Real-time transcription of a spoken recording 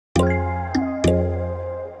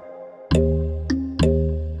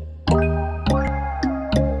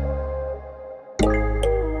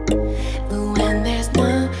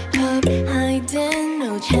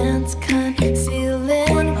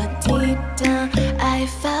I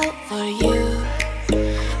felt for you.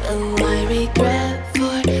 Oh, I regret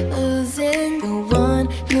for losing the one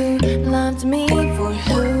who loved me, for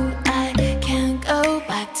who I can't go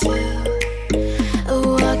back to.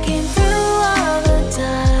 Walking through all the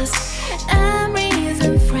dust, memories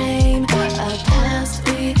and frame, a past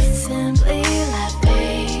we simply let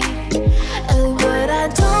fade. Oh, but I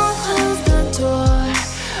don't close the door,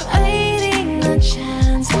 waiting the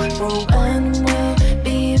chance for when we'll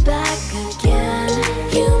be back again.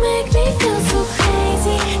 You make me feel so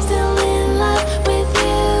crazy, still in love with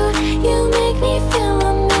you. You make me feel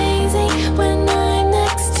amazing when I'm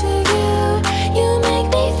next to you. You make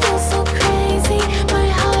me feel so crazy, my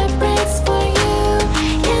heart breaks for you.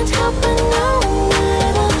 Can't help but know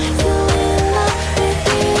that I'm still in love with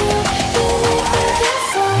you. You make me feel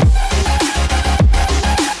so.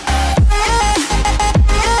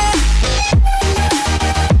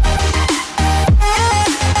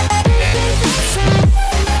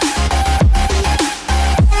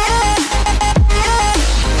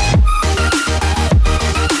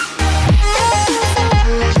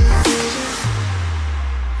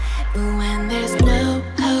 When there's no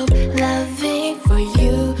hope, loving for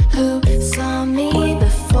you who saw me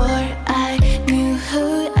before I knew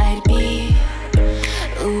who I'd be.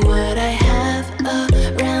 What I have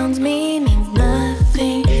around me means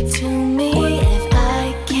nothing to me if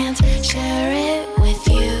I can't share it with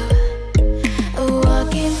you.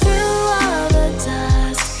 Walking through all the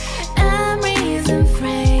dust, memories and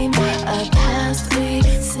frame, a past we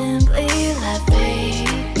simply let fade.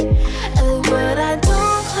 But I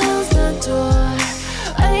don't close the door,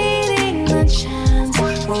 waiting the chance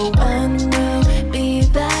for when we'll be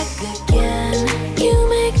back again. You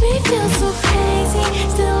make me feel so crazy,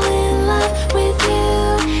 still in love with you.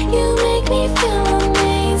 You make me feel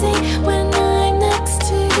amazing when I'm next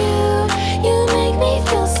to you. You make me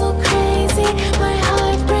feel so crazy, my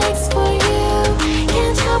heart breaks for you.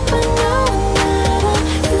 Can't help but know that I'm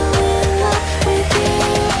still in love with you.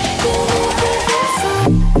 You make me feel so.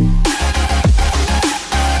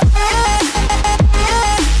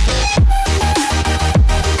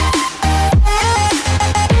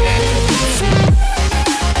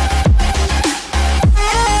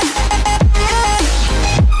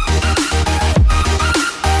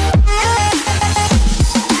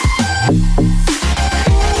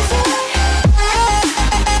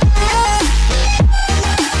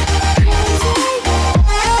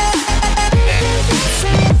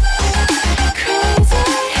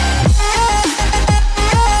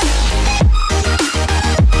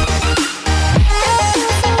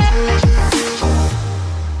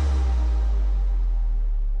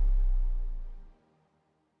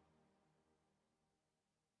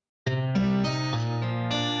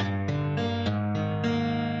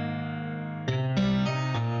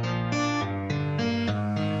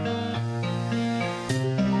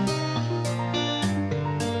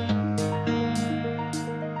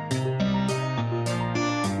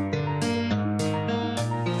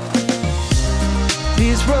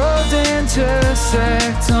 These roads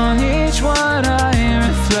intersect, on each one I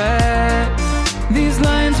reflect. These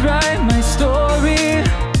lines write my story.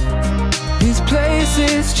 These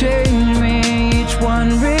places change me, each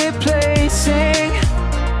one replacing,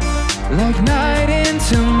 like night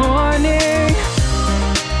into morning.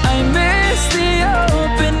 I miss the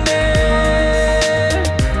open air,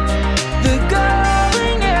 the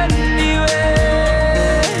going anywhere,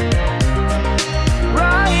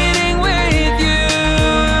 riding with you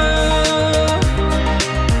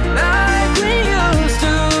like we used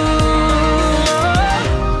to.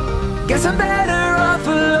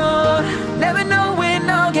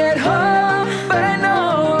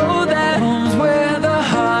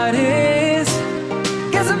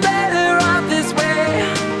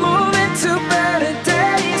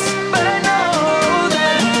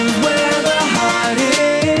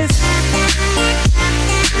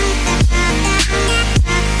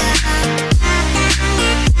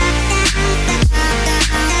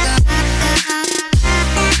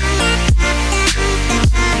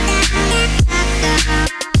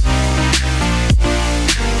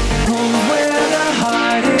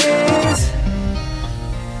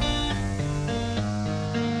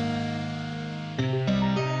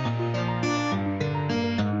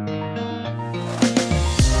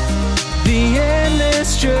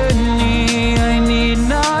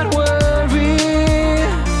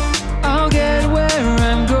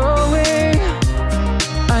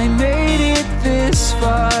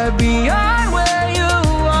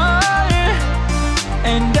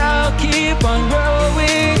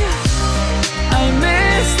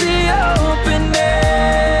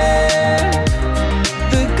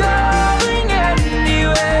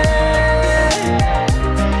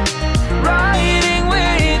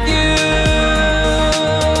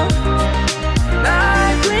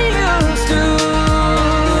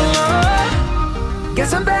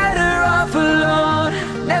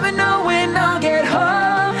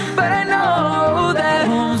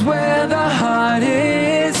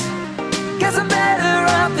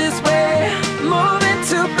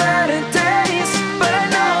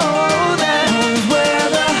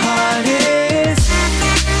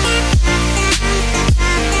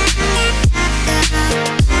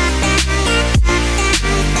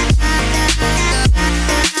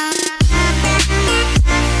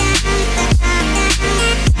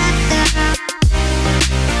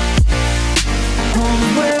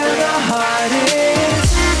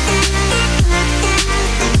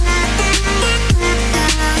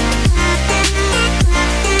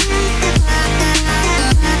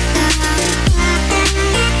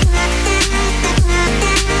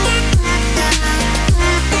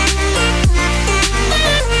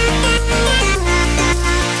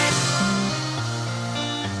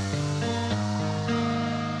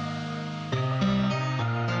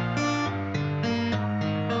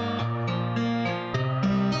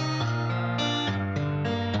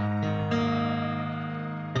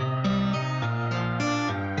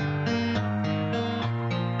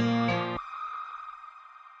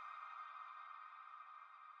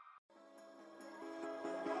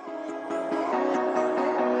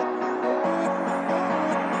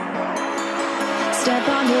 Step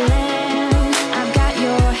on the land, I've got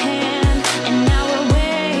your hand, and now we're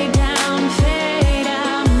way down, fade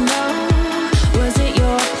out low. Was it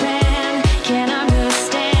your plan? Can't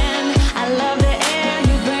understand. I love the air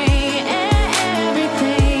you bring,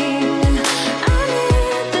 everything.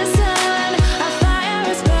 Under the sun, our fire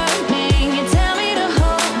is burning. You tell me to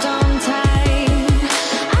hold on tight.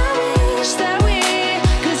 I wish that we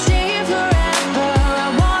could stay here forever. I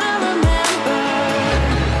wanna remember.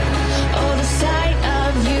 Oh, the sight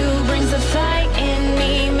of you brings the fight in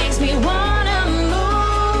me, makes me wanna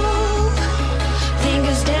move.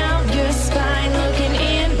 Fingers down your spine, looking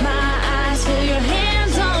in my eyes, feel your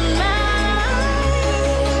hands on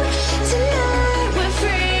mine. Tonight we're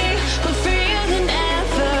free, we're freer than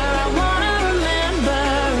ever. I wanna remember.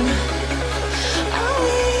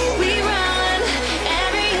 Oh, we run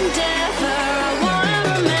every endeavor. I wanna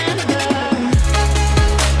remember.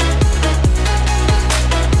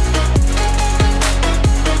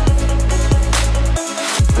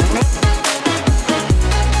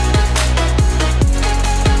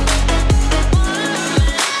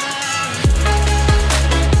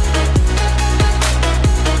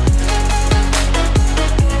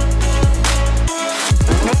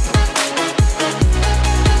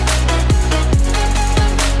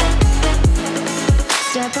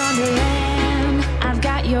 Step on the land, I've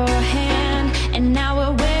got your hand, and now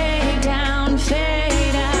we're way down,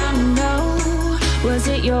 fade out low. Was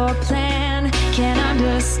it your plan? Can't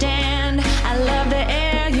understand. I love the air